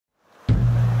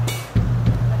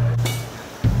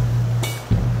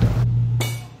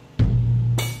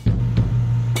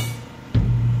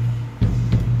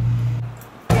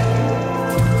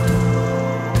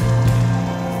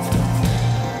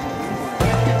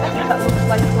that looks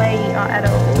like play are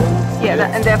adults.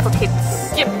 Yeah, and they're for kids.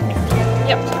 Yep.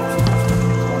 Yep.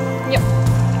 Yep.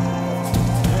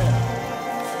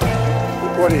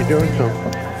 What are you doing, Tom?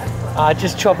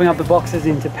 Just chopping up the boxes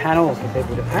into panels for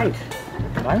people to paint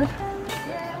at the moment.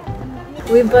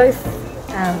 We're both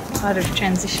part of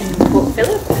Transition Port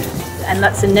Phillip, and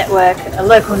that's a network, a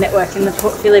local network in the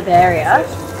Port Phillip area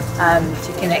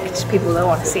to connect people that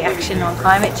want to see action on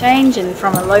climate change and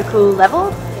from a local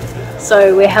level.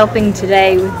 So we're helping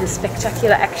today with the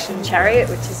Spectacular Action Chariot,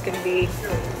 which is going to be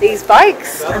these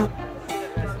bikes.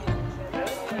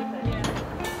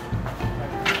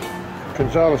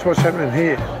 Gonzalez, what's happening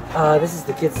here? This is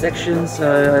the kids section,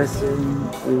 so I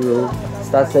assume we will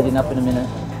start setting up in a minute.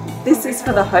 This is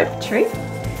for the Hope Tree,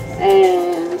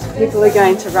 and people are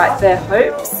going to write their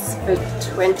hopes for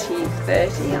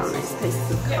 2030 on these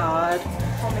pieces of card.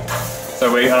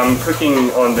 So we're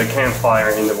cooking on the campfire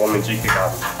in the Womanjika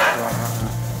garden.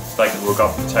 Like we've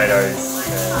got potatoes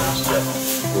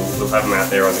and we'll have them out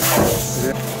there on the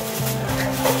coals.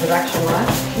 Production line.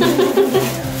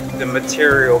 The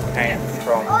material came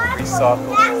from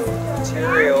recyclable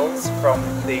materials from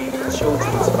the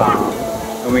children's farm.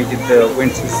 When we did the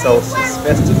Winter Solstice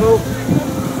Festival,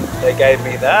 they gave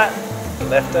me that, the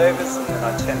leftovers, and then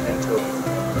I turned it into a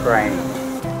crane.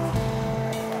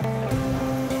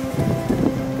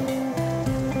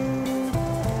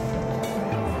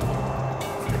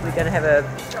 We're going to have a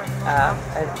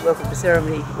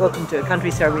welcome to a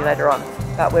country ceremony later on,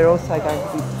 but we're also going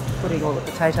to be putting all the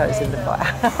potatoes in the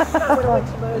fire.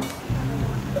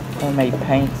 Homemade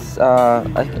paints,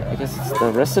 I guess it's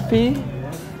the recipe.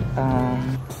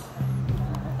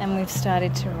 And we've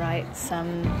started to write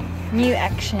some new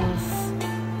actions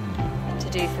to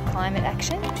do for climate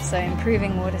action, so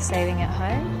improving water saving at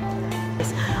home.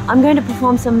 I'm going to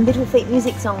perform some Little Feet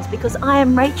music songs because I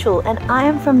am Rachel and I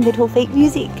am from Little Feet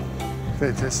Music.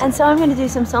 Fantastic. And so I'm going to do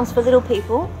some songs for little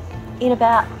people in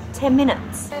about 10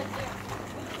 minutes.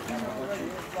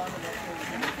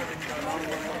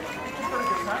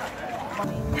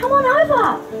 Come on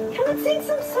over, come and sing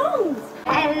some songs.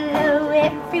 Hello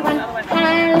everyone,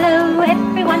 hello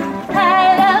everyone,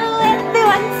 hello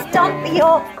everyone, stomp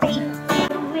your feet.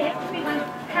 Hello everyone,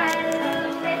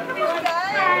 hello everyone,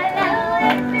 hello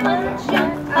everyone,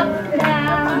 jump up now.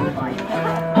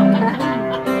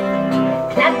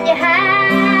 Clap your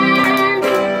hands,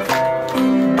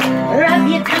 rub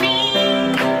your tummy,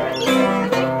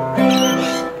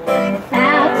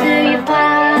 bow to your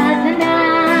father now.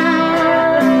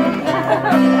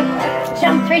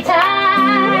 Jump 3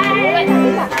 times,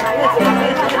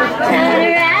 turn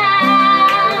around,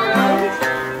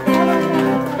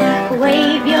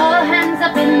 wave your hands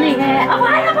up in the air. Oh,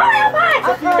 bye, oh, bye, oh,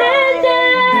 bye. Dance,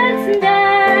 dance,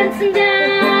 dance,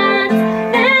 dance,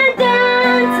 dance,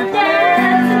 dance,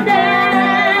 dance,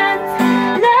 dance.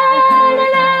 La la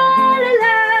la la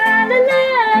la la la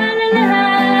la la.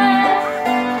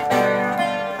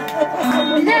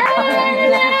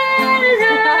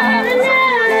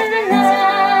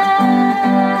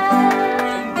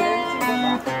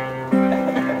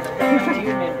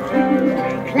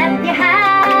 Clap your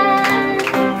hands,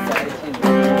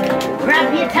 grab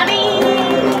your tummy,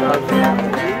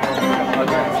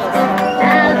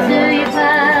 bow to your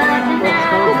partner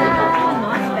now.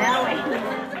 Nice bowing.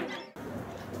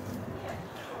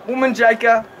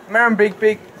 Womanjika,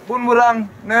 Marambik, Bunwurrung,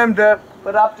 Nurmdurp,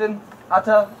 Badupton,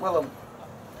 Utta, Willem.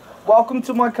 Welcome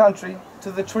to my country,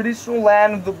 to the traditional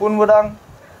land of the Bunwurrung,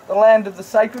 the land of the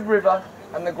sacred river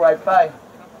and the Great Bay.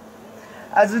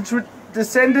 As a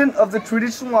descendant of the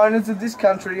traditional owners of this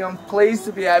country, I'm pleased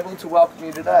to be able to welcome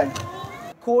you today.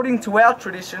 According to our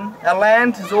tradition, our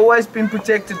land has always been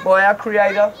protected by our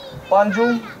creator,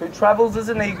 Bunjil, who travels as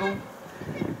an eagle,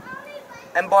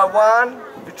 and by Wan,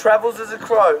 who travels as a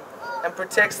crow and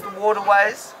protects the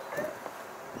waterways.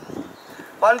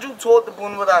 Bunjil taught the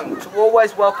Bunwurrung to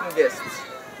always welcome guests,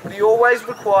 but he always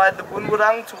required the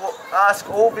Bunwurrung to ask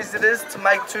all visitors to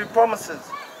make 2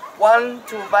 promises. 1,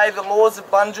 to obey the laws of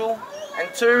Bunjil,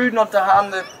 and 2, not to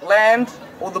harm the land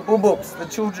or the Bubups, the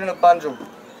children of Bunjil.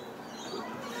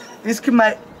 This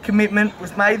commitment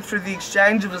was made through the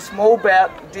exchange of a small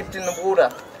bout dipped in the water.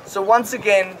 So once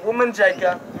again,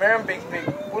 Womanjika, Marambik,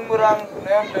 Bunwurrung,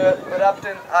 Nurmdurp,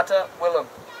 Badupton, Utta, Willem.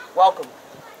 Welcome.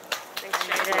 Thank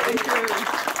you.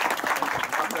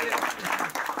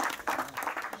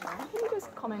 Can you just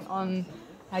comment on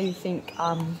how you think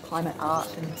climate art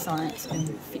and science can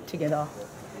fit together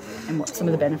and what some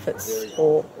of the benefits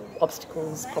or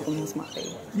obstacles, problems might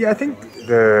be? Yeah, I think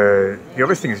the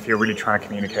obvious thing is if you're really trying to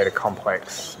communicate a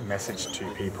complex message to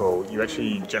people, you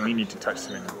actually generally need to touch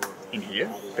them in here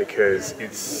because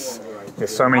it's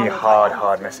there's so many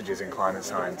hard messages in climate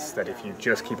science that if you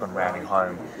just keep on ramming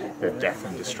home the death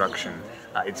and destruction,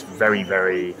 it's very,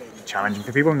 very challenging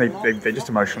for people, and they just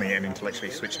emotionally and intellectually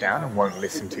switch down and won't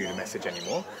listen to the message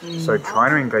anymore. So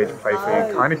trying to engage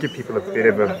playfully, kind of give people a bit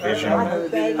of a vision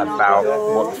about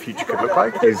what the future could look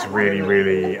like is really,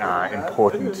 really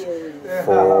important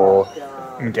for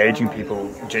engaging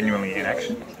people genuinely in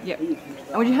action. Yep.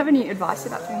 And would you have any advice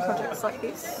about doing projects like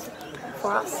this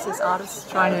for us as artists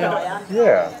trying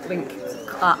to link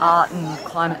art and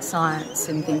climate science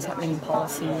and things happening in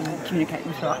policy and communicate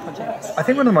them through our projects? I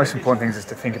think one of the most important things is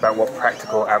to think about what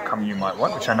practical outcome you might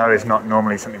want, which I know is not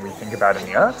normally something we think about in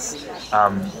the arts.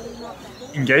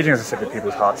 Engaging, as I said, with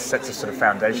people's hearts sets a sort of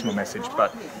foundational message,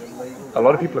 but a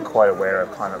lot of people are quite aware of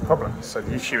climate problems. So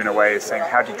the issue in a way is saying,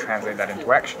 how do you translate that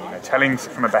into action? You know, telling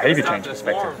from a behaviour change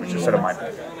perspective, which is sort of my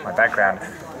background,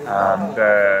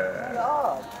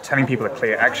 telling people a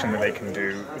clear action that they can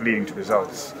do leading to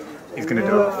results is going to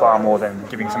do it far more than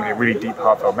giving somebody a really deep,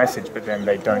 heartfelt message, but then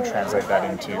they don't translate that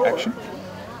into action.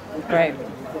 Great.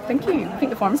 Thank you. I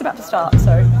think the forum's about to start,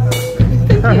 so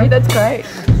thank you. That's great.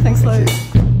 Thanks, Lou.